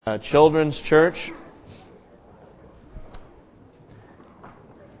Children's Church.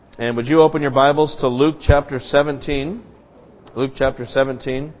 And would you open your Bibles to Luke chapter 17? Luke chapter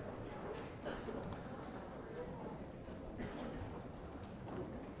 17.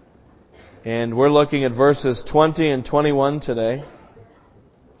 And we're looking at verses 20 and 21 today.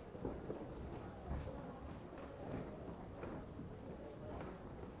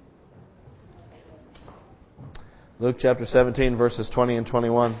 Luke chapter 17, verses 20 and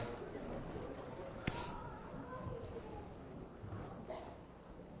 21.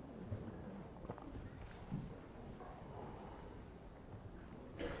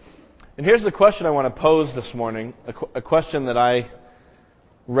 And here's the question I want to pose this morning, a question that I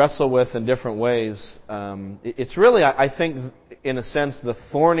wrestle with in different ways. It's really, I think, in a sense, the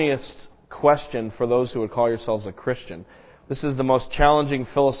thorniest question for those who would call yourselves a Christian. This is the most challenging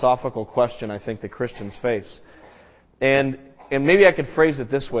philosophical question I think that Christians face. And maybe I could phrase it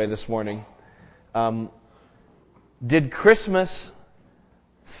this way this morning. Did Christmas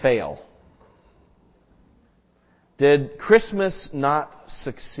fail? Did Christmas not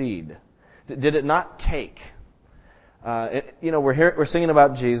succeed? Did it not take? We're singing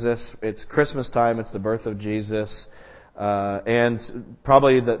about Jesus. It's Christmas time. It's the birth of Jesus. And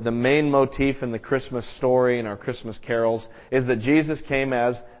probably the main motif in the Christmas story and our Christmas carols is that Jesus came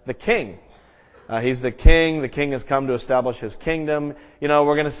as the King. He's the King. The King has come to establish His kingdom.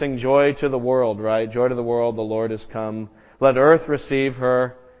 We're going to sing joy to the world, right? Joy to the world, the Lord has come. Let earth receive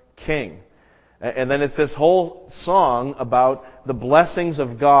her King. And then it's this whole song about the blessings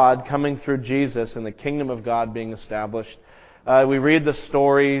of God coming through Jesus and the kingdom of God being established. We read the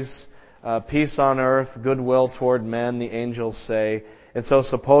stories, peace on earth, goodwill toward men, the angels say. And so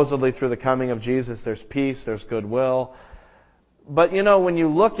supposedly through the coming of Jesus, there's peace, there's goodwill. But when you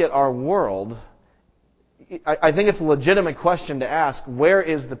look at our world, I think it's a legitimate question to ask, where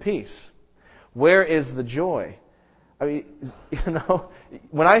is the peace? Where is the joy? I mean,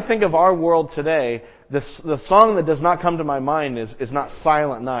 when I think of our world today, the song that does not come to my mind is not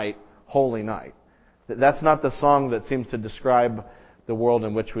Silent Night, Holy Night. That's not the song that seems to describe the world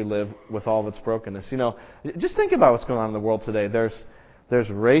in which we live with all of its brokenness. Just think about what's going on in the world today. There's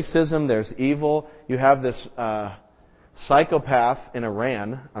racism, there's evil. You have this psychopath in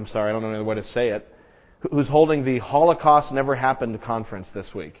Iran, I'm sorry, I don't know any other way to say it, who's holding the Holocaust Never Happened conference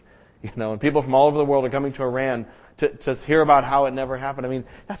this week. And people from all over the world are coming to Iran to hear about how it never happened. I mean,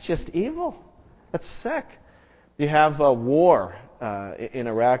 that's just evil. That's sick. You have a war in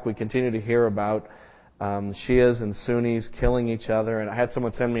Iraq. We continue to hear about Shias and Sunnis killing each other. And I had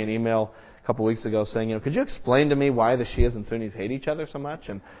someone send me an email a couple weeks ago saying, could you explain to me why the Shias and Sunnis hate each other so much?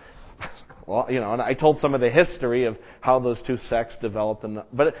 And and I told some of the history of how those two sects developed.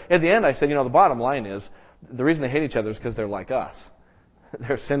 But at the end, I said, the bottom line is the reason they hate each other is because they're like us.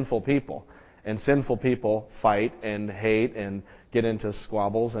 They're sinful people. And sinful people fight and hate and get into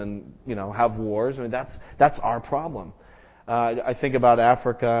squabbles and, have wars. I mean, that's our problem. I think about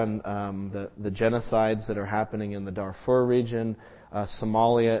Africa and the genocides that are happening in the Darfur region.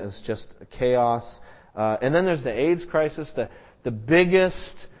 Somalia is just chaos. And then there's the AIDS crisis, the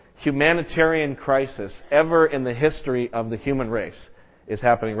biggest humanitarian crisis ever in the history of the human race is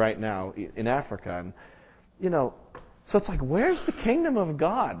happening right now in Africa. And, so it's like, where's the kingdom of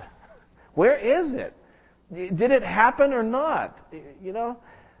God? Where is it? Did it happen or not?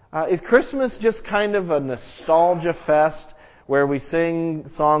 Is Christmas just kind of a nostalgia fest where we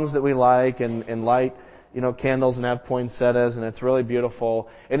sing songs that we like and light, candles and have poinsettias and it's really beautiful?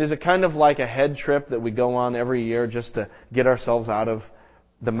 And is it kind of like a head trip that we go on every year just to get ourselves out of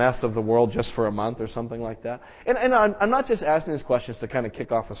the mess of the world just for a month or something like that? And I'm not just asking these questions to kind of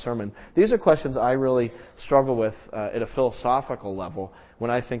kick off a sermon. These are questions I really struggle with at a philosophical level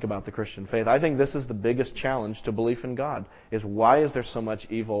when I think about the Christian faith. I think this is the biggest challenge to belief in God, is why is there so much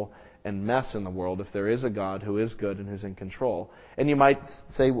evil and mess in the world if there is a God who is good and who's in control? And you might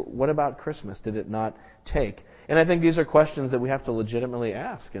say, what about Christmas? Did it not take? And I think these are questions that we have to legitimately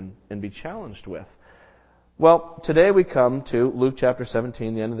ask and be challenged with. Well, today we come to Luke chapter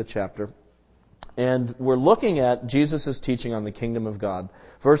 17, the end of the chapter, and we're looking at Jesus' teaching on the kingdom of God.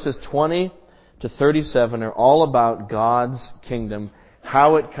 Verses 20 to 37 are all about God's kingdom,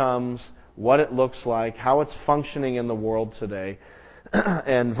 how it comes, what it looks like, how it's functioning in the world today.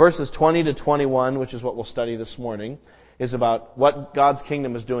 And verses 20 to 21, which is what we'll study this morning, is about what God's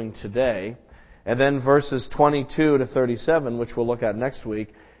kingdom is doing today. And then verses 22 to 37, which we'll look at next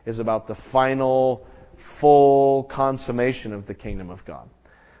week, is about the final full consummation of the kingdom of God.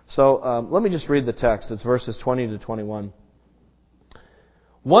 So let me just read the text. It's verses 20 to 21.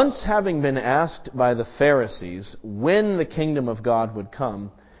 Once having been asked by the Pharisees when the kingdom of God would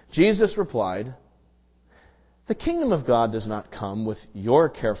come, Jesus replied, "The kingdom of God does not come with your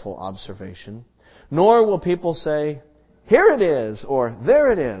careful observation, nor will people say, 'Here it is,' or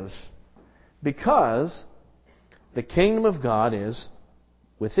 'There it is,' because the kingdom of God is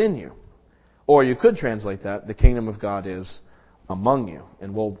within you." Or you could translate that, "The kingdom of God is among you."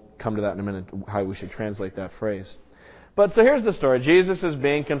 And we'll come to that in a minute, how we should translate that phrase. But so here's the story. Jesus is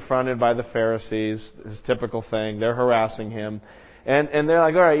being confronted by the Pharisees, his typical thing. They're harassing him. And they're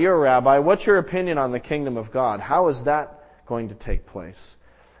like, "All right, you're a rabbi. What's your opinion on the kingdom of God? How is that going to take place?"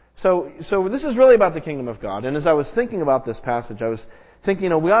 So this is really about the kingdom of God. And as I was thinking about this passage, I was thinking,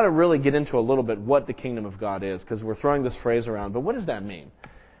 we ought to really get into a little bit what the kingdom of God is, because we're throwing this phrase around. But what does that mean?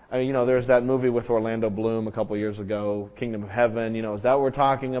 I mean, there's that movie with Orlando Bloom a couple years ago, Kingdom of Heaven. Is that what we're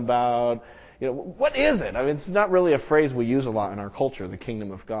talking about? What is it? I mean, it's not really a phrase we use a lot in our culture, the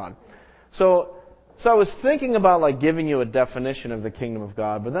kingdom of God. So I was thinking about giving you a definition of the kingdom of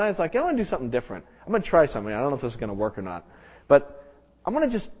God, but then I was like, I want to do something different. I'm going to try something. I don't know if this is going to work or not. But I'm going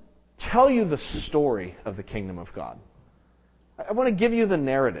to just tell you the story of the kingdom of God. I want to give you the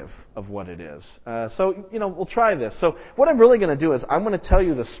narrative of what it is. So we'll try this. So what I'm really going to do is I'm going to tell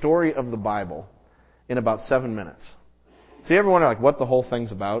you the story of the Bible in about 7 minutes. So you ever wonder what the whole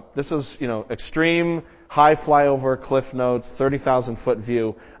thing's about? This is, extreme high flyover cliff notes, 30,000 foot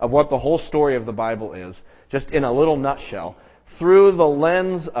view of what the whole story of the Bible is, just in a little nutshell, through the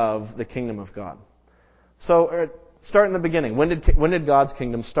lens of the kingdom of God. So start in the beginning. When did God's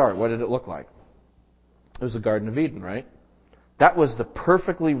kingdom start? What did it look like? It was the Garden of Eden, right? That was the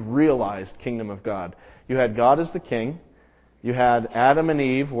perfectly realized kingdom of God. You had God as the king. You had Adam and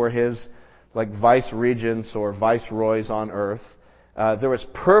Eve were his vice regents or viceroys on earth. There was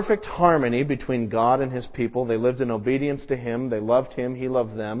perfect harmony between God and his people. They lived in obedience to him. They loved him. He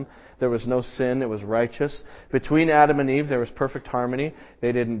loved them. There was no sin. It was righteous. Between Adam and Eve, there was perfect harmony.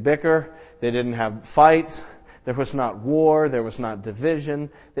 They didn't bicker. They didn't have fights. There was not war. There was not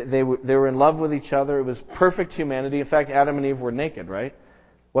division. They were in love with each other. It was perfect humanity. In fact, Adam and Eve were naked, right?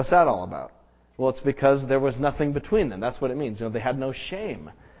 What's that all about? Well, it's because there was nothing between them. That's what it means. They had no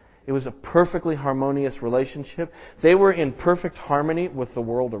shame. It was a perfectly harmonious relationship. They were in perfect harmony with the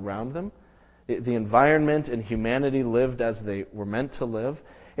world around them. The environment and humanity lived as they were meant to live.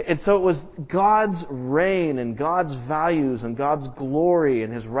 And so it was God's reign and God's values and God's glory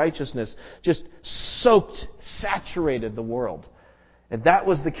and his righteousness just saturated the world. And that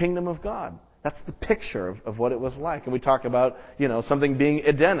was the kingdom of God. That's the picture of what it was like. And we talk about, something being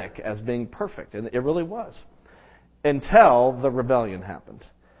Edenic as being perfect. And it really was. Until the rebellion happened.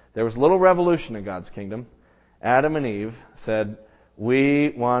 There was a little revolution in God's kingdom. Adam and Eve said,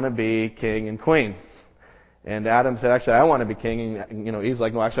 "We want to be king and queen." And Adam said, "Actually, I want to be king." And Eve's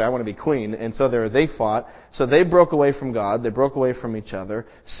like, "No, actually, I want to be queen." And so they fought. So they broke away from God. They broke away from each other.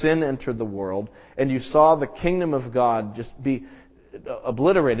 Sin entered the world. And you saw the kingdom of God just be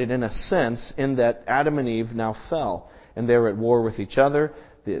obliterated in a sense in that Adam and Eve now fell. And they were at war with each other.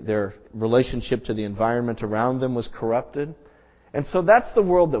 Their relationship to the environment around them was corrupted. And so that's the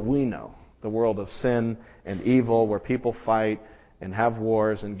world that we know, the world of sin and evil, where people fight and have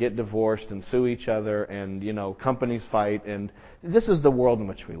wars and get divorced and sue each other and, companies fight. And this is the world in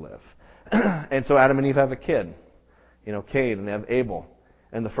which we live. And so Adam and Eve have a kid, Cain, and they have Abel.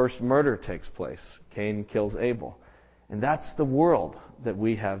 And the first murder takes place. Cain kills Abel. And that's the world that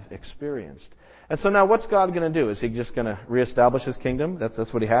we have experienced. And so now what's God going to do? Is he just going to reestablish his kingdom?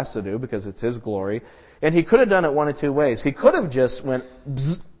 That's what he has to do because it's his glory. And he could have done it one of two ways. He could have just went,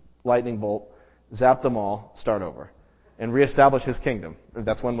 bzz, lightning bolt, zapped them all, start over, and reestablish his kingdom.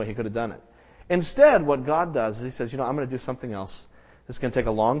 That's one way he could have done it. Instead, what God does is he says, I'm going to do something else. This is going to take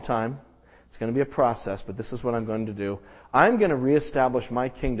a long time. It's going to be a process, but this is what I'm going to do. I'm going to reestablish my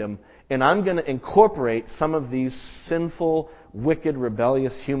kingdom, and I'm going to incorporate some of these sinful, wicked,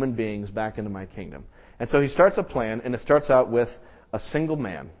 rebellious human beings back into my kingdom. And so he starts a plan, and it starts out with a single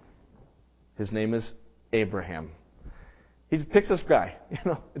man. His name is Abraham. He picks this guy.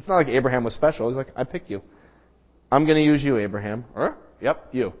 It's not like Abraham was special. He's like, I pick you. I'm going to use you, Abraham. Yep,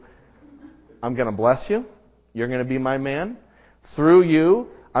 you. I'm going to bless you. You're going to be my man. Through you,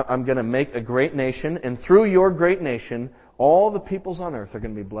 I'm going to make a great nation. And through your great nation, all the peoples on earth are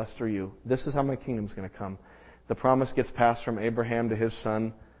going to be blessed through you. This is how my kingdom is going to come. The promise gets passed from Abraham to his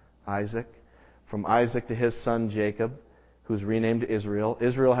son, Isaac. From Isaac to his son, Jacob, who's renamed Israel.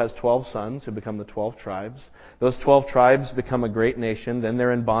 Israel has 12 sons who become the 12 tribes. Those 12 tribes become a great nation. Then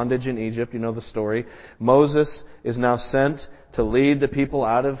they're in bondage in Egypt. You know the story. Moses is now sent to lead the people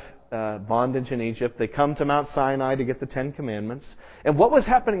out of bondage in Egypt. They come to Mount Sinai to get the 10 Commandments. And what was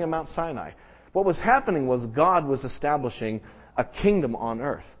happening at Mount Sinai? What was happening was God was establishing a kingdom on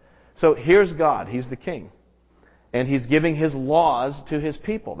earth. So here's God. He's the king. And He's giving His laws to His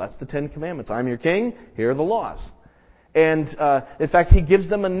people. That's the Ten Commandments. I'm your king. Here are the laws. And in fact, He gives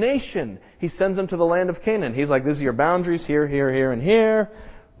them a nation. He sends them to the land of Canaan. He's like, these are your boundaries, here, here, here, and here.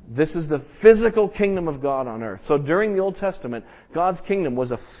 This is the physical kingdom of God on earth. So during the Old Testament, God's kingdom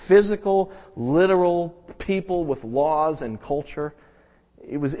was a physical, literal people with laws and culture.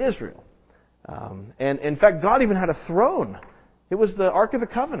 It was Israel. And in fact, God even had a throne. It was the Ark of the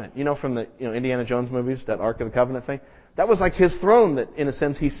Covenant, from the Indiana Jones movies, that Ark of the Covenant thing. That was like His throne that, in a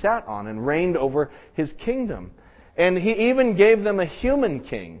sense, He sat on and reigned over His kingdom. And He even gave them a human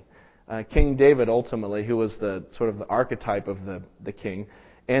king, King David, ultimately, who was the sort of the archetype of the king.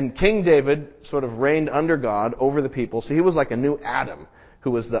 And King David sort of reigned under God over the people. So he was like a new Adam,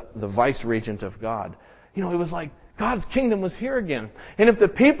 who was the vice-regent of God. It was like God's kingdom was here again. And if the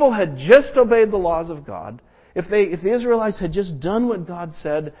people had just obeyed the laws of God, if the Israelites had just done what God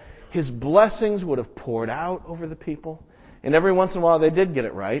said, His blessings would have poured out over the people. And every once in a while they did get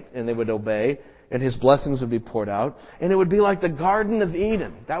it right, and they would obey, and His blessings would be poured out. And it would be like the Garden of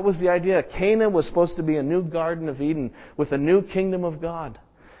Eden. That was the idea. Canaan was supposed to be a new Garden of Eden with a new kingdom of God.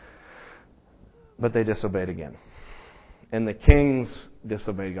 But they disobeyed again. And the kings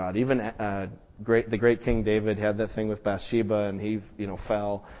disobeyed God. Even the great King David had that thing with Bathsheba, and he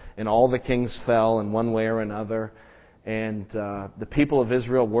fell. And all the kings fell in one way or another. And the people of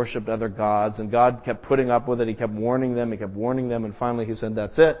Israel worshipped other gods. And God kept putting up with it. He kept warning them. And finally He said,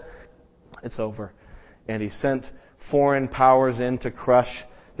 that's it. It's over. And He sent foreign powers in to crush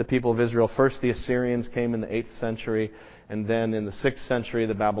the people of Israel. First the Assyrians came in the 8th century. And then in the 6th century,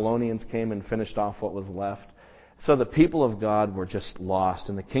 the Babylonians came and finished off what was left. So the people of God were just lost,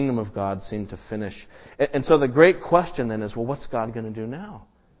 and the kingdom of God seemed to finish. And so the great question then is, well, what's God going to do now?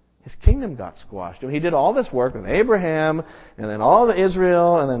 His kingdom got squashed. He did all this work with Abraham, and then all the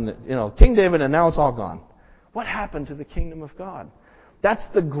Israel, and then King David, and now it's all gone. What happened to the kingdom of God? That's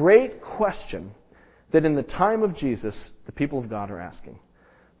the great question that in the time of Jesus, the people of God are asking.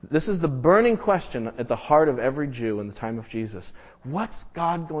 This is the burning question at the heart of every Jew in the time of Jesus. What's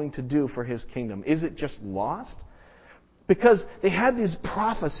God going to do for His kingdom? Is it just lost? Because they had these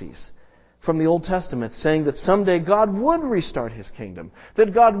prophecies from the Old Testament saying that someday God would restart His kingdom,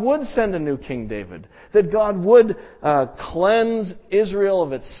 that God would send a new King David, that God would cleanse Israel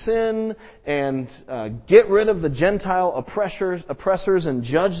of its sin and get rid of the Gentile oppressors and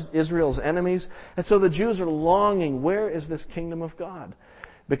judge Israel's enemies. And so the Jews are longing, where is this kingdom of God?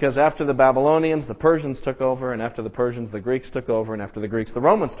 Because after the Babylonians, the Persians took over, and after the Persians, the Greeks took over, and after the Greeks, the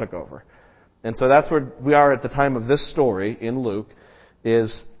Romans took over. And so that's where we are at the time of this story in Luke,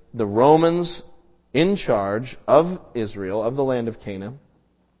 is the Romans in charge of Israel, of the land of Canaan,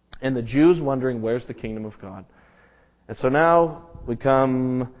 and the Jews wondering, where's the kingdom of God? And so now we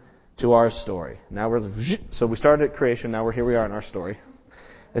come to our story. So we started at creation, now here we are in our story.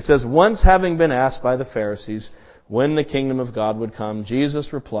 It says, once having been asked by the Pharisees when the kingdom of God would come,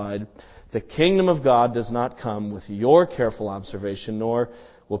 Jesus replied, the kingdom of God does not come with your careful observation, nor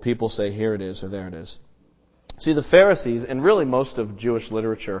will people say, here it is or there it is. See, the Pharisees, and really most of Jewish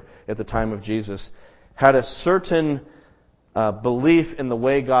literature at the time of Jesus, had a certain belief in the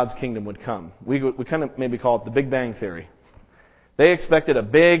way God's kingdom would come. We kind of maybe call it the Big Bang Theory. They expected a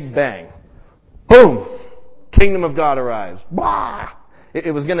big bang. Boom! Kingdom of God arrives. Bah!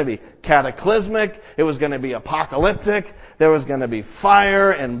 It was going to be cataclysmic. It was going to be apocalyptic. There was going to be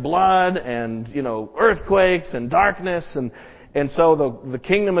fire and blood and, earthquakes and darkness. And so the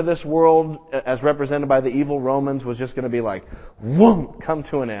kingdom of this world, as represented by the evil Romans, was just going to be like, whoom, come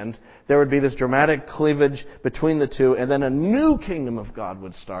to an end. There would be this dramatic cleavage between the two, and then a new kingdom of God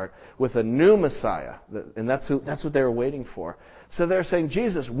would start with a new Messiah. And that's what they were waiting for. So they're saying,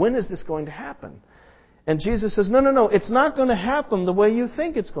 Jesus, when is this going to happen? And Jesus says, no, it's not going to happen the way you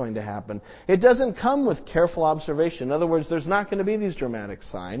think it's going to happen. It doesn't come with careful observation. In other words, there's not going to be these dramatic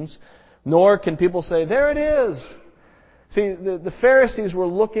signs, nor can people say, there it is. See, the Pharisees were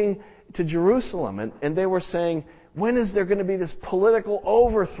looking to Jerusalem, and they were saying, when is there going to be this political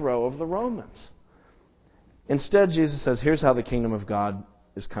overthrow of the Romans? Instead, Jesus says, here's how the kingdom of God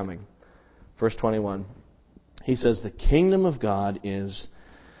is coming. Verse 21, He says, the kingdom of God is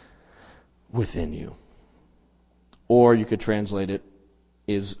within you. Or you could translate it,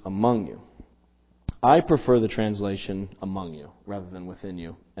 is among you. I prefer the translation among you rather than within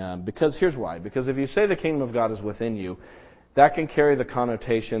you. Because here's why. Because if you say the kingdom of God is within you, that can carry the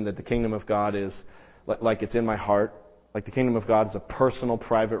connotation that the kingdom of God is like it's in my heart. Like the kingdom of God is a personal,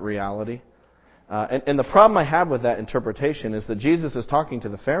 private reality. And the problem I have with that interpretation is that Jesus is talking to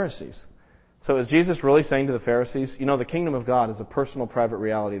the Pharisees. So is Jesus really saying to the Pharisees, the kingdom of God is a personal, private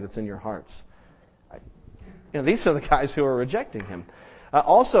reality that's in your hearts? These are the guys who are rejecting him.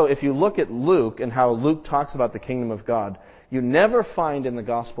 Also, if you look at Luke and how Luke talks about the kingdom of God, you never find in the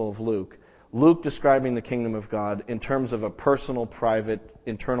Gospel of Luke describing the kingdom of God in terms of a personal, private,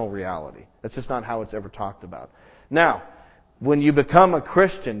 internal reality. That's just not how it's ever talked about. Now, when you become a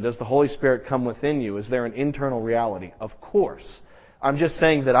Christian, does the Holy Spirit come within you? Is there an internal reality? Of course. I'm just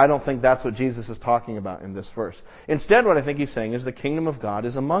saying that I don't think that's what Jesus is talking about in this verse. Instead, what I think he's saying is the kingdom of God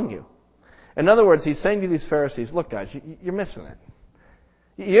is among you. In other words, he's saying to these Pharisees, look guys, you're missing it.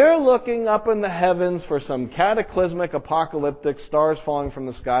 You're looking up in the heavens for some cataclysmic, apocalyptic, stars falling from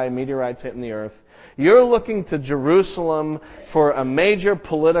the sky, meteorites hitting the earth. You're looking to Jerusalem for a major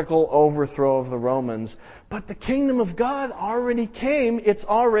political overthrow of the Romans. But the kingdom of God already came. It's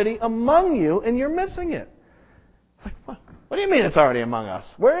already among you, and you're missing it. Like, what do you mean it's already among us?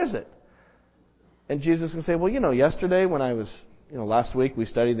 Where is it? And Jesus can say, well, yesterday when I was, last week we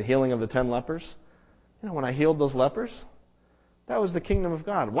studied the healing of the 10 lepers. When I healed those lepers, that was the kingdom of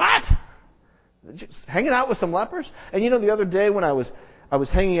God. What? Just hanging out with some lepers? And the other day when I was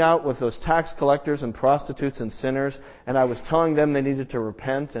hanging out with those tax collectors and prostitutes and sinners, and I was telling them they needed to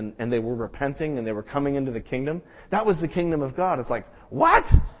repent, and they were repenting, and they were coming into the kingdom. That was the kingdom of God. It's like, what?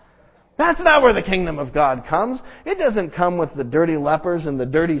 That's not where the kingdom of God comes. It doesn't come with the dirty lepers and the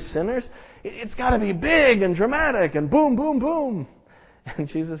dirty sinners. It's got to be big and dramatic and boom, boom, boom. And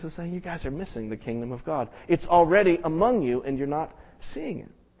Jesus is saying, you guys are missing the kingdom of God. It's already among you, and you're not seeing it.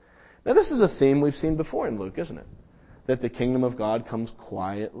 Now, this is a theme we've seen before in Luke, isn't it? That the kingdom of God comes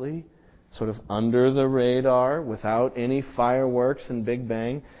quietly, sort of under the radar, without any fireworks and big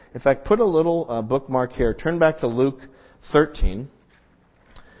bang. In fact, put a little bookmark here. Turn back to Luke 13.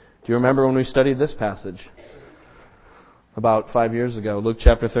 Do you remember when we studied this passage? About 5 years ago, Luke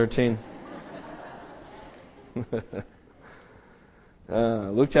chapter 13.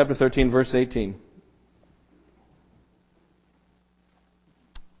 Luke chapter 13, verse 18.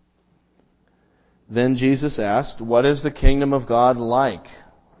 Then Jesus asked, what is the kingdom of God like?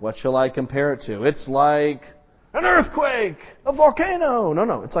 What shall I compare it to? It's like an earthquake, a volcano.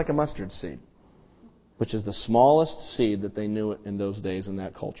 No, it's like a mustard seed, which is the smallest seed that they knew in those days in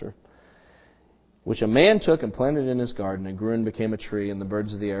that culture, which a man took and planted in his garden and grew and became a tree, and the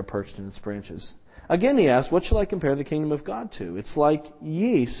birds of the air perched in its branches. Again he asked, what shall I compare the kingdom of God to? It's like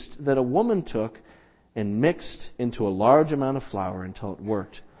yeast that a woman took and mixed into a large amount of flour until it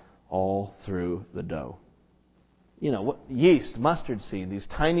worked all through the dough. Yeast, mustard seed, these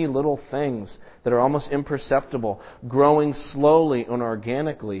tiny little things that are almost imperceptible, growing slowly and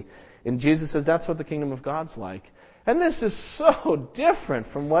organically. And Jesus says that's what the kingdom of God's like. And this is so different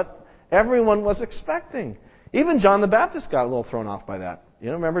from what everyone was expecting. Even John the Baptist got a little thrown off by that.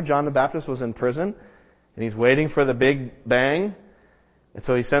 Remember John the Baptist was in prison, and he's waiting for the big bang. And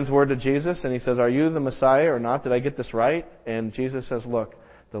so he sends word to Jesus, and he says, are you the Messiah or not? Did I get this right? And Jesus says, look,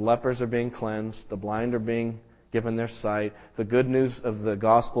 the lepers are being cleansed. The blind are being given their sight. The good news of the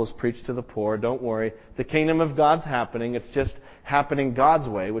gospel is preached to the poor. Don't worry. The kingdom of God's happening. It's just happening God's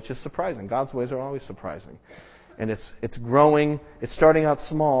way, which is surprising. God's ways are always surprising. And it's growing. It's starting out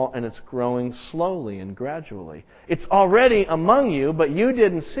small, and it's growing slowly and gradually. It's already among you, but you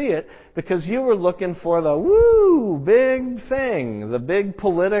didn't see it because you were looking for the big thing, the big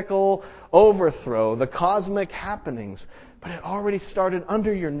political overthrow, the cosmic happenings. But it already started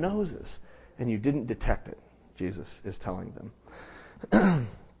under your noses, and you didn't detect it, Jesus is telling them.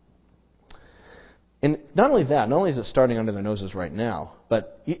 And not only is it starting under their noses right now,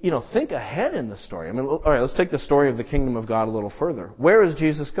 but, think ahead in the story. All right, let's take the story of the kingdom of God a little further. Where is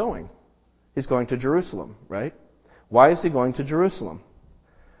Jesus going? He's going to Jerusalem, right? Why is he going to Jerusalem?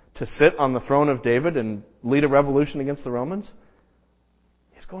 To sit on the throne of David and lead a revolution against the Romans?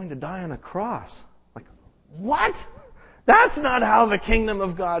 He's going to die on a cross. Like, what? That's not how the kingdom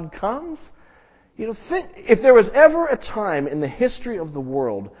of God comes. If there was ever a time in the history of the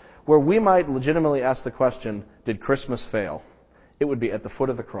world where we might legitimately ask the question, did Christmas fail? It would be at the foot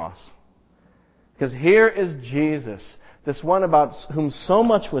of the cross. Because here is Jesus, this one about whom so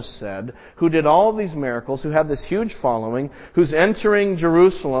much was said, who did all these miracles, who had this huge following, who's entering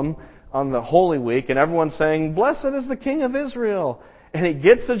Jerusalem on the Holy Week, and everyone's saying, blessed is the King of Israel. And he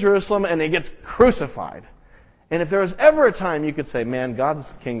gets to Jerusalem and he gets crucified. And if there was ever a time you could say, man, God's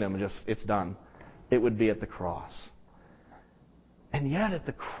kingdom, it's done, it would be at the cross. And yet at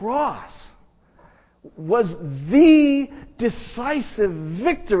the cross was the decisive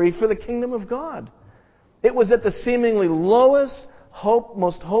victory for the kingdom of God. It was at the seemingly lowest,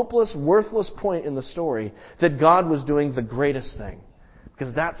 most hopeless, worthless point in the story that God was doing the greatest thing.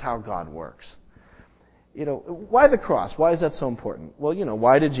 because that's how God works. Why the cross? Why is that so important? Well,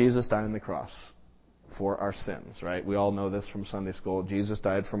 why did Jesus die on the cross? For our sins, right? We all know this from Sunday school. Jesus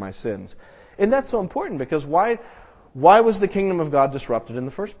died for my sins. And that's so important because why was the kingdom of God disrupted in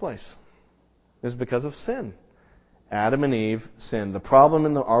the first place? It was because of sin. Adam and Eve sinned. The problem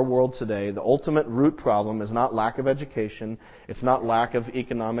in our world today, the ultimate root problem, is not lack of education. It's not lack of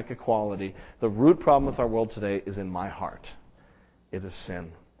economic equality. The root problem with our world today is in my heart. It is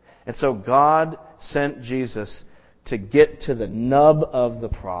sin. And so God sent Jesus to get to the nub of the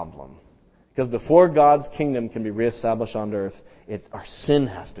problem. Because before God's kingdom can be reestablished on earth, our sin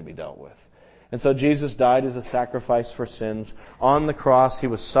has to be dealt with. And so Jesus died as a sacrifice for sins. On the cross, He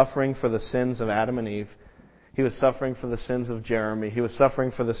was suffering for the sins of Adam and Eve. He was suffering for the sins of Jeramie. He was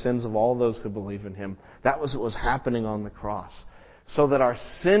suffering for the sins of all those who believe in Him. That was what was happening on the cross. So that our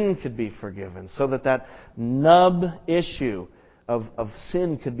sin could be forgiven. So that nub issue of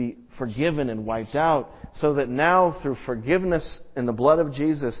sin could be forgiven and wiped out, so that now through forgiveness in the blood of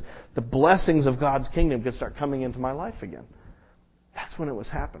Jesus, the blessings of God's kingdom could start coming into my life again. That's when it was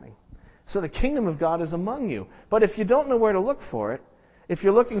happening. So the kingdom of God is among you. But if you don't know where to look for it, if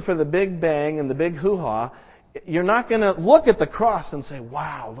you're looking for the big bang and the big hoo-ha, you're not going to look at the cross and say,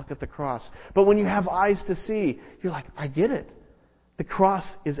 wow, look at the cross. But when you have eyes to see, you're like, I get it. The cross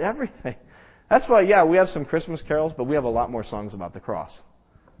is everything. That's why, we have some Christmas carols, but we have a lot more songs about the cross.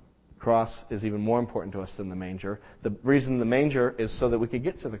 The cross is even more important to us than the manger. The reason the manger is so that we could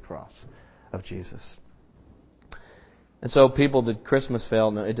get to the cross of Jesus. And so did Christmas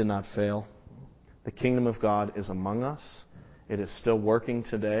fail? No, it did not fail. The kingdom of God is among us. It is still working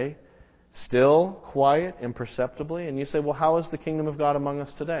today. Still quiet, imperceptibly. And you say, well, how is the kingdom of God among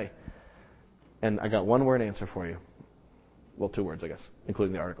us today? And I got one word answer for you. Well, 2 words, I guess,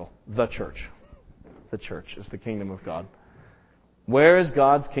 including the article. The church. The church is the kingdom of God. Where is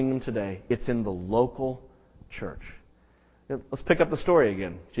God's kingdom today? It's in the local church. Let's pick up the story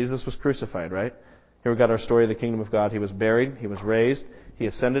again. Jesus was crucified, right? Here we got our story of the kingdom of God. He was buried. He was raised. He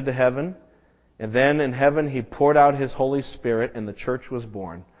ascended to heaven. And then in heaven, He poured out His Holy Spirit, and the church was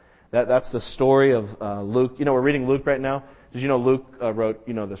born. That's the story of Luke. We're reading Luke right now. Did you know Luke wrote,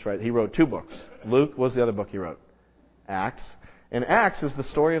 this, right? He wrote 2 books. Luke was the other book he wrote. Acts. And Acts is the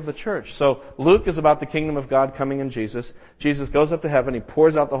story of the church. So Luke is about the kingdom of God coming in Jesus. Jesus goes up to heaven. He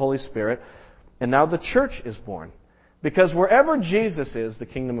pours out the Holy Spirit. And now the church is born. Because wherever Jesus is, the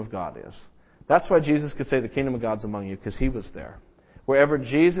kingdom of God is. That's why Jesus could say the kingdom of God's among you, because He was there. Wherever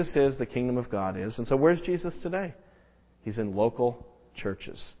Jesus is, the kingdom of God is. And so where's Jesus today? He's in local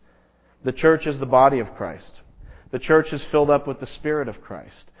churches. The church is the body of Christ. The church is filled up with the Spirit of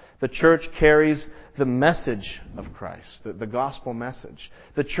Christ. The church carries the message of Christ, the gospel message.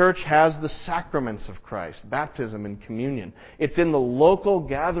 The church has the sacraments of Christ, baptism and communion. It's in the local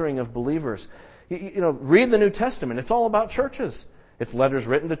gathering of believers. Read the New Testament. It's all about churches. It's letters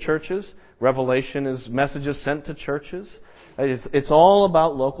written to churches. Revelation is messages sent to churches. It's all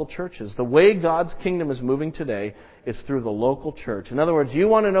about local churches. The way God's kingdom is moving today is through the local church. In other words, you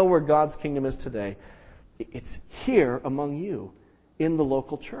want to know where God's kingdom is today, it's here among you. In the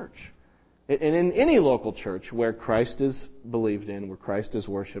local church. And in any local church where Christ is believed in, where Christ is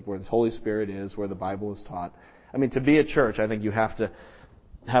worshipped, where the Holy Spirit is, where the Bible is taught. To be a church, I think you have to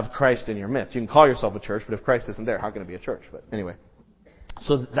have Christ in your midst. You can call yourself a church, but if Christ isn't there, how can it be a church? But anyway.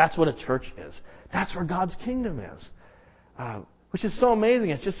 So that's what a church is. That's where God's kingdom is. Which is so amazing.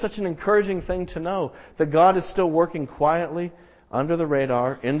 It's just such an encouraging thing to know that God is still working quietly under the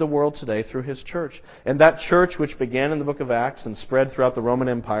radar in the world today through His church. And that church, which began in the book of Acts and spread throughout the Roman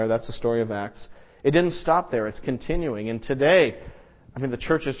Empire, that's the story of Acts, it didn't stop there. It's continuing. And today, the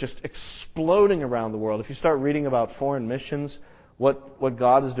church is just exploding around the world. If you start reading about foreign missions, what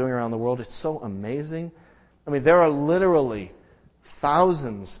God is doing around the world, it's so amazing. There are literally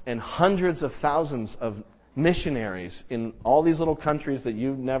thousands and hundreds of thousands of missionaries in all these little countries places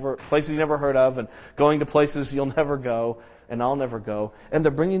you never heard of, and going to places you'll never go, and I'll never go. And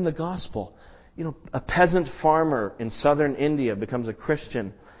they're bringing the gospel. A peasant farmer in southern India becomes a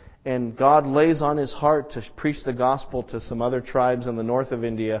Christian, and God lays on his heart to preach the gospel to some other tribes in the north of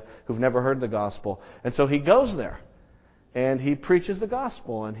India who've never heard the gospel. And so he goes there, and he preaches the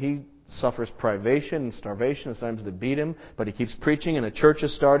gospel, and he suffers privation and starvation. At times they beat him, but he keeps preaching, and a church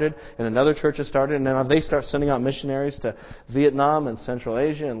is started, and another church is started, and now they start sending out missionaries to Vietnam and Central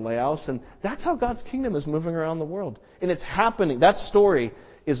Asia and Laos, and that's how God's kingdom is moving around the world. And it's happening. That story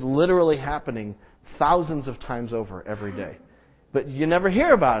is literally happening thousands of times over every day. But you never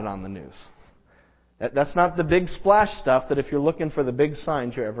hear about it on the news. That's not the big splash stuff that if you're looking for the big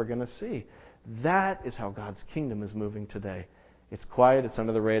signs you're ever going to see. That is how God's kingdom is moving today. It's quiet, it's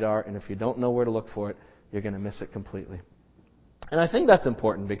under the radar, and if you don't know where to look for it, you're going to miss it completely. And I think that's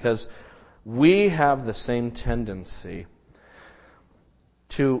important because we have the same tendency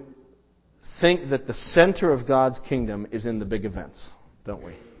to think that the center of God's kingdom is in the big events, don't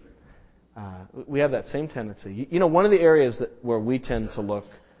we? We have that same tendency. You know, one of the areas where we tend to look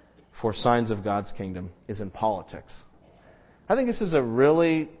for signs of God's kingdom is in politics. I think this is a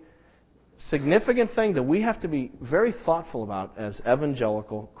really significant thing that we have to be very thoughtful about as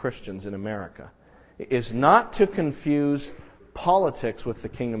evangelical Christians in America, is not to confuse politics with the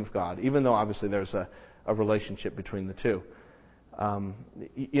kingdom of God, even though obviously there's a relationship between the two. And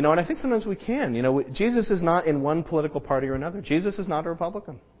I think sometimes we can. Jesus is not in one political party or another. Jesus is not a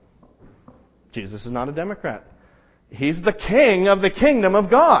Republican. Jesus is not a Democrat. He's the king of the kingdom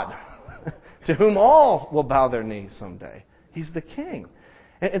of God, to whom all will bow their knees someday. He's the king.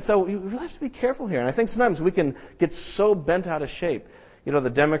 And so we really have to be careful here. And I think sometimes we can get so bent out of shape. The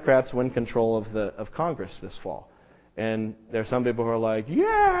Democrats win control of Congress this fall. And there are some people who are like,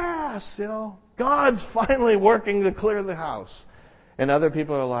 yes, God's finally working to clear the house. And other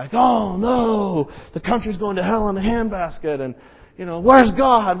people are like, oh no, the country's going to hell in a handbasket. And, where's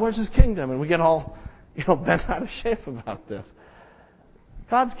God? Where's His kingdom? And we get all, bent out of shape about this.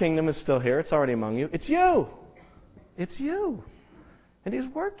 God's kingdom is still here. It's already among you. It's you. It's you. And He's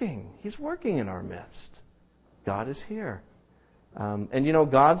working. He's working in our midst. God is here.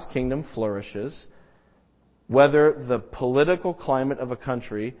 God's kingdom flourishes whether the political climate of a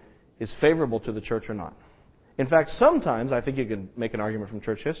country is favorable to the church or not. In fact, sometimes, I think you can make an argument from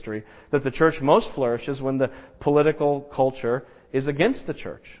church history, that the church most flourishes when the political culture is against the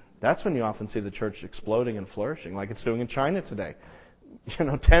church. That's when you often see the church exploding and flourishing, like it's doing in China today.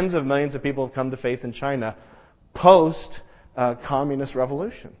 Tens of millions of people have come to faith in China post-communist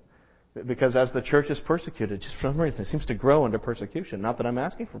revolution. Because as the church is persecuted, just for some reason, it seems to grow under persecution. Not that I'm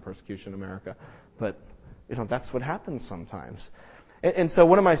asking for persecution in America, but that's what happens sometimes. And so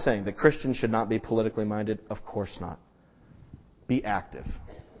what am I saying? That Christians should not be politically minded? Of course not. Be active.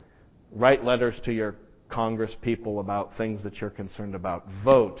 Write letters to your Congress people about things that you're concerned about.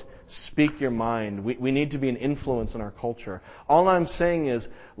 Vote. Speak your mind. We need to be an influence in our culture. All I'm saying is,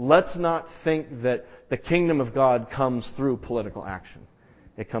 let's not think that the kingdom of God comes through political action.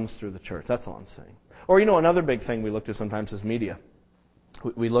 It comes through the church. That's all I'm saying. Or, another big thing we look to sometimes is media.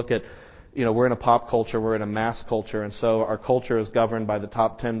 We look at, we're in a pop culture, we're in a mass culture, and so our culture is governed by the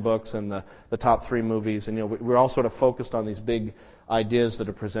top 10 books and the top 3 movies, and, we're all sort of focused on these big ideas that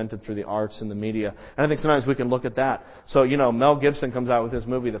are presented through the arts and the media. And I think sometimes we can look at that. So, Mel Gibson comes out with his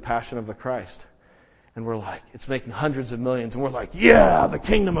movie, The Passion of the Christ, and we're like, it's making hundreds of millions, and we're like, yeah, the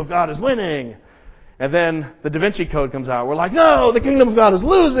kingdom of God is winning. And then the Da Vinci Code comes out. We're like, no, the kingdom of God is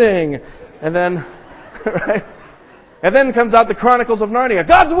losing. And then, right? And then comes out the Chronicles of Narnia.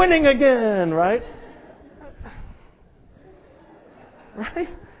 God's winning again, right? Right?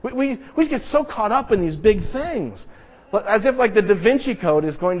 We get so caught up in these big things. As if like the Da Vinci Code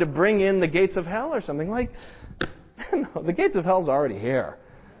is going to bring in the gates of hell or something. Like, no, the gates of hell is already here.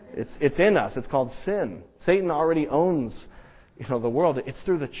 It's in us. It's called sin. Satan already owns the world. It's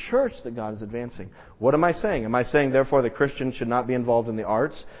through the church that God is advancing. What am I saying? Am I saying, therefore, that Christians should not be involved in the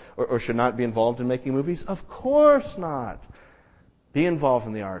arts or should not be involved in making movies? Of course not. Be involved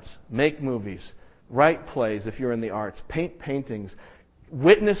in the arts. Make movies. Write plays if you're in the arts. Paint paintings.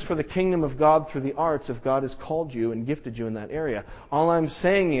 Witness for the kingdom of God through the arts if God has called you and gifted you in that area. All I'm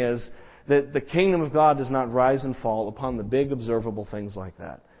saying is that the kingdom of God does not rise and fall upon the big observable things like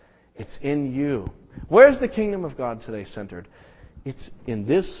that. It's in you. Where's the kingdom of God today centered? It's in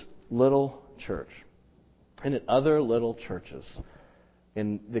this little church and in other little churches.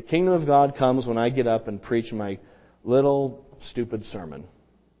 And the kingdom of God comes when I get up and preach my little stupid sermon.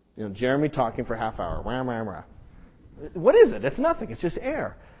 Jeramie talking for a half hour. Wah, wah, wah. What is it? It's nothing. It's just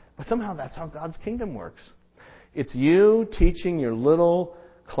air. But somehow that's how God's kingdom works. It's you teaching your little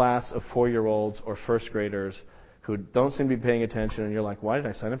class of 4-year-olds or first graders who don't seem to be paying attention, and you're like, why did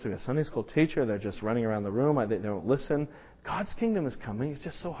I sign up to be a Sunday school teacher? They're just running around the room. They don't listen. God's kingdom is coming. It's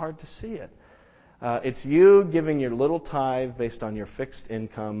just so hard to see it. It's you giving your little tithe based on your fixed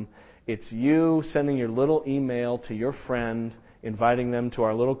income. It's you sending your little email to your friend, inviting them to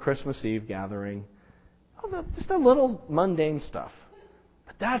our little Christmas Eve gathering. Just the little mundane stuff.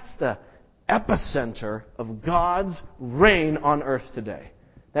 But that's the epicenter of God's reign on earth today.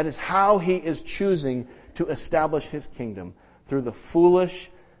 That is how He is choosing to establish His kingdom, through the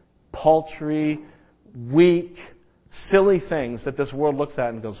foolish, paltry, weak, silly things that this world looks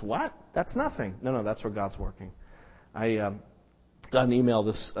at and goes, what? That's nothing. No, that's where God's working. I got an email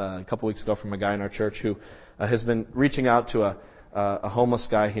a couple weeks ago from a guy in our church who has been reaching out to a homeless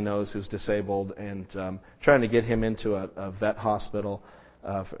guy he knows who's disabled, and trying to get him into a vet hospital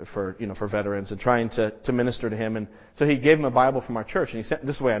for veterans, and trying to minister to him. And so he gave him a Bible from our church, and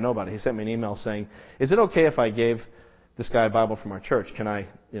this is the way I know about it. He sent me an email saying, "Is it okay if I gave this guy a Bible from our church? Can I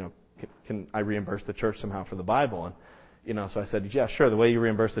reimburse the church somehow for the Bible?" And so I said, "Yeah, sure. The way you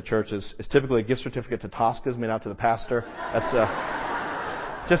reimburse the church is typically a gift certificate to Tosca's made out to the pastor." That's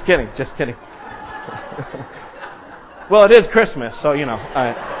just kidding. Well, it is Christmas, so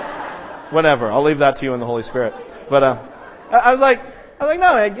whatever. I'll leave that to you and the Holy Spirit. But I was like,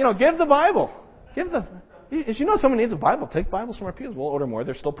 no, give the Bible. If you know someone needs a Bible, take Bibles from our pews. We'll order more.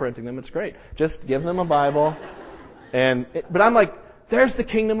 They're still printing them. It's great. Just give them a Bible. But I'm like, there's the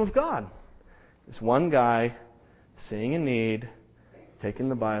kingdom of God. This one guy seeing a need, taking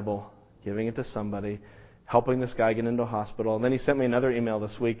the Bible, giving it to somebody, helping this guy get into a hospital. And then he sent me another email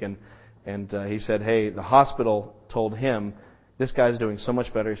this week, and he said, "Hey, the hospital told him this guy's doing so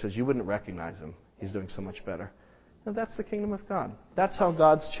much better." He says, "You wouldn't recognize him. He's doing so much better." And that's the kingdom of God. That's how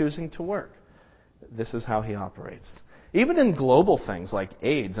God's choosing to work. This is how He operates. Even in global things like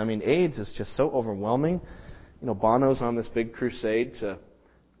AIDS. I mean, AIDS is just so overwhelming. Bono's on this big crusade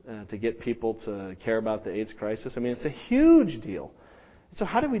to get people to care about the AIDS crisis. I mean, it's a huge deal. So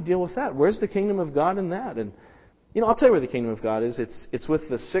how do we deal with that? Where's the kingdom of God in that? And I'll tell you where the kingdom of God is. It's with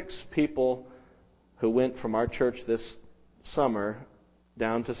the 6 people who went from our church this summer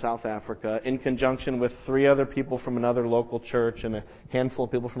down to South Africa in conjunction with 3 other people from another local church and a handful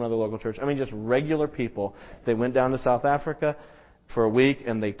of people from another local church. I mean, just regular people. They went down to South Africa for a week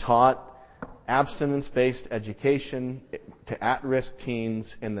and they taught abstinence-based education to at-risk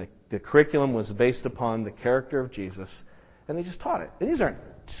teens, and the curriculum was based upon the character of Jesus, and they just taught it. And these aren't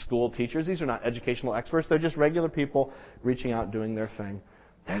school teachers. These are not educational experts. They're just regular people reaching out, doing their thing.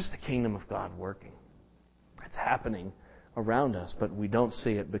 There's the kingdom of God working. It's happening around us, but we don't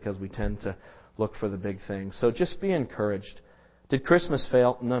see it because we tend to look for the big things. So just be encouraged. Did Christmas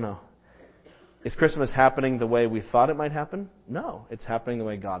fail? No. Is Christmas happening the way we thought it might happen? No. It's happening the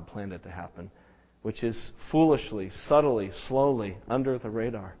way God planned it to happen, which is foolishly, subtly, slowly, under the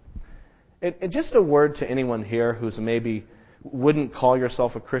radar. And just a word to anyone here who's maybe wouldn't call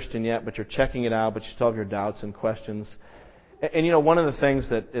yourself a Christian yet, but you're checking it out, but you still have your doubts and questions. And one of the things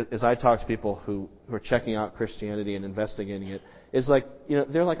that, as I talk to people who are checking out Christianity and investigating it, is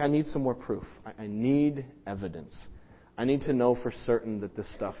they're like, I need some more proof. I need evidence. I need to know for certain that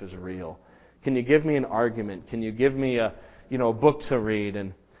this stuff is real. Can you give me an argument? Can you give me a book to read?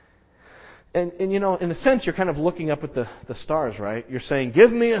 And in a sense, you're kind of looking up at the stars, right? You're saying,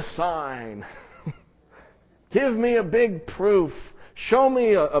 give me a sign. Give me a big proof. Show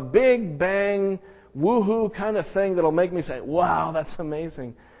me a big bang, woohoo kind of thing that'll make me say, wow, that's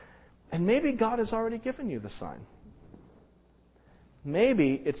amazing. And maybe God has already given you the sign.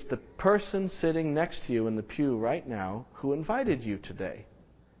 Maybe it's the person sitting next to you in the pew right now who invited you today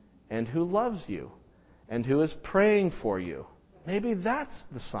and who loves you and who is praying for you. Maybe that's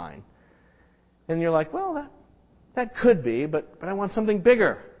the sign. And you're like, well, that could be, but I want something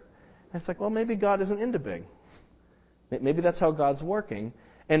bigger. And it's like, well, maybe God isn't into big. Maybe that's how God's working.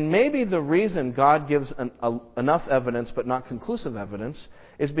 And maybe the reason God gives enough evidence but not conclusive evidence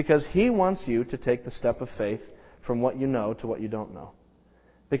is because He wants you to take the step of faith from what you know to what you don't know.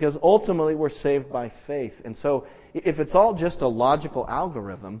 Because ultimately we're saved by faith. And so if it's all just a logical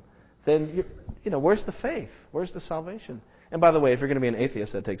algorithm, then where's the faith? Where's the salvation? And by the way, if you're going to be an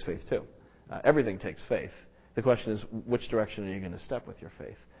atheist, that takes faith too. Everything takes faith. The question is, which direction are you going to step with your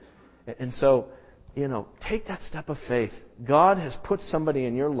faith? And so, take that step of faith. God has put somebody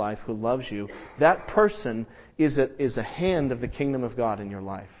in your life who loves you. That person is a hand of the kingdom of God in your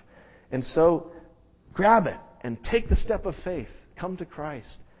life. And so, grab it and take the step of faith. Come to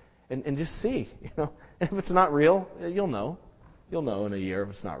Christ and just see. And if it's not real, you'll know. You'll know in a year if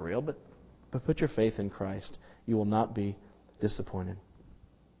it's not real. But put your faith in Christ. You will not be disappointed.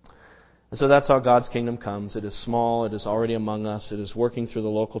 And so that's how God's kingdom comes. It is small. It is already among us. It is working through the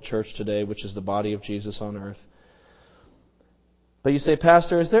local church today, which is the body of Jesus on earth. But you say,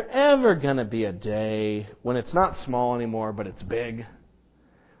 Pastor, is there ever going to be a day when it's not small anymore, but it's big?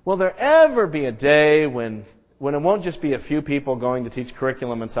 Will there ever be a day when it won't just be a few people going to teach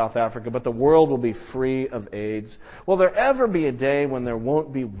curriculum in South Africa, but the world will be free of AIDS? Will there ever be a day when there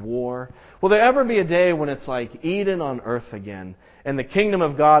won't be war? Will there ever be a day when it's like Eden on earth again? And the kingdom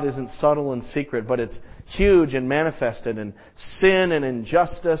of God isn't subtle and secret, but it's huge and manifested, and sin and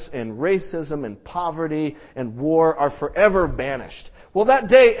injustice and racism and poverty and war are forever banished. Will that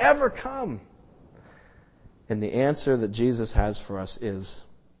day ever come? And the answer that Jesus has for us is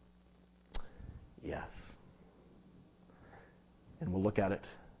yes. and we'll look at it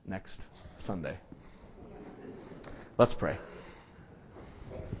next Sunday. Let's pray.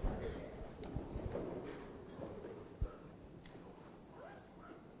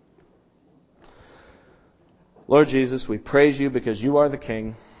 Lord Jesus, we praise you because you are the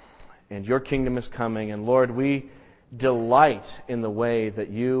King and your kingdom is coming. And Lord, we delight in the way that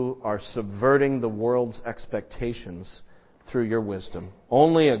you are subverting the world's expectations through your wisdom.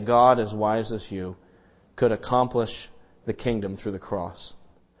 Only a God as wise as you could accomplish the kingdom through the cross.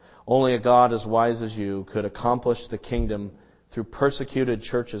 Only a God as wise as you could accomplish the kingdom through persecuted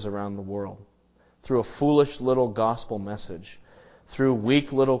churches around the world, through a foolish little gospel message, through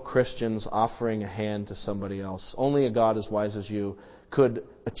weak little Christians offering a hand to somebody else. Only a God as wise as you could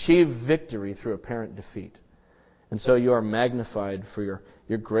achieve victory through apparent defeat. And so you are magnified for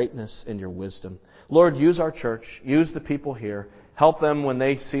your greatness and your wisdom. Lord, use our church. Use the people here. Help them when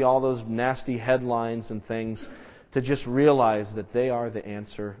they see all those nasty headlines and things to just realize that they are the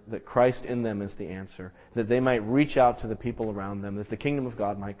answer, that Christ in them is the answer, that they might reach out to the people around them, that the kingdom of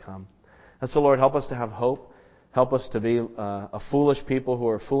God might come. And so, Lord, help us to have hope. Help us to be a foolish people who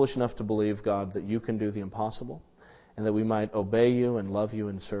are foolish enough to believe, God, that you can do the impossible and that we might obey you and love you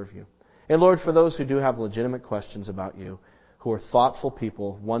and serve you. And Lord, for those who do have legitimate questions about you, who are thoughtful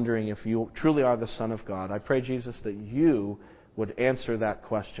people wondering if you truly are the Son of God, I pray, Jesus, that you would answer that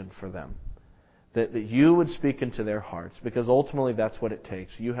question for them. That you would speak into their hearts, because ultimately that's what it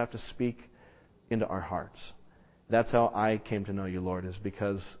takes. You have to speak into our hearts. That's how I came to know you, Lord, is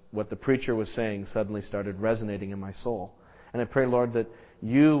because what the preacher was saying suddenly started resonating in my soul. And I pray, Lord, that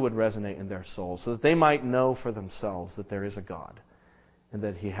you would resonate in their souls so that they might know for themselves that there is a God and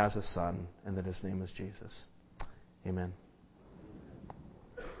that He has a Son and that His name is Jesus. Amen.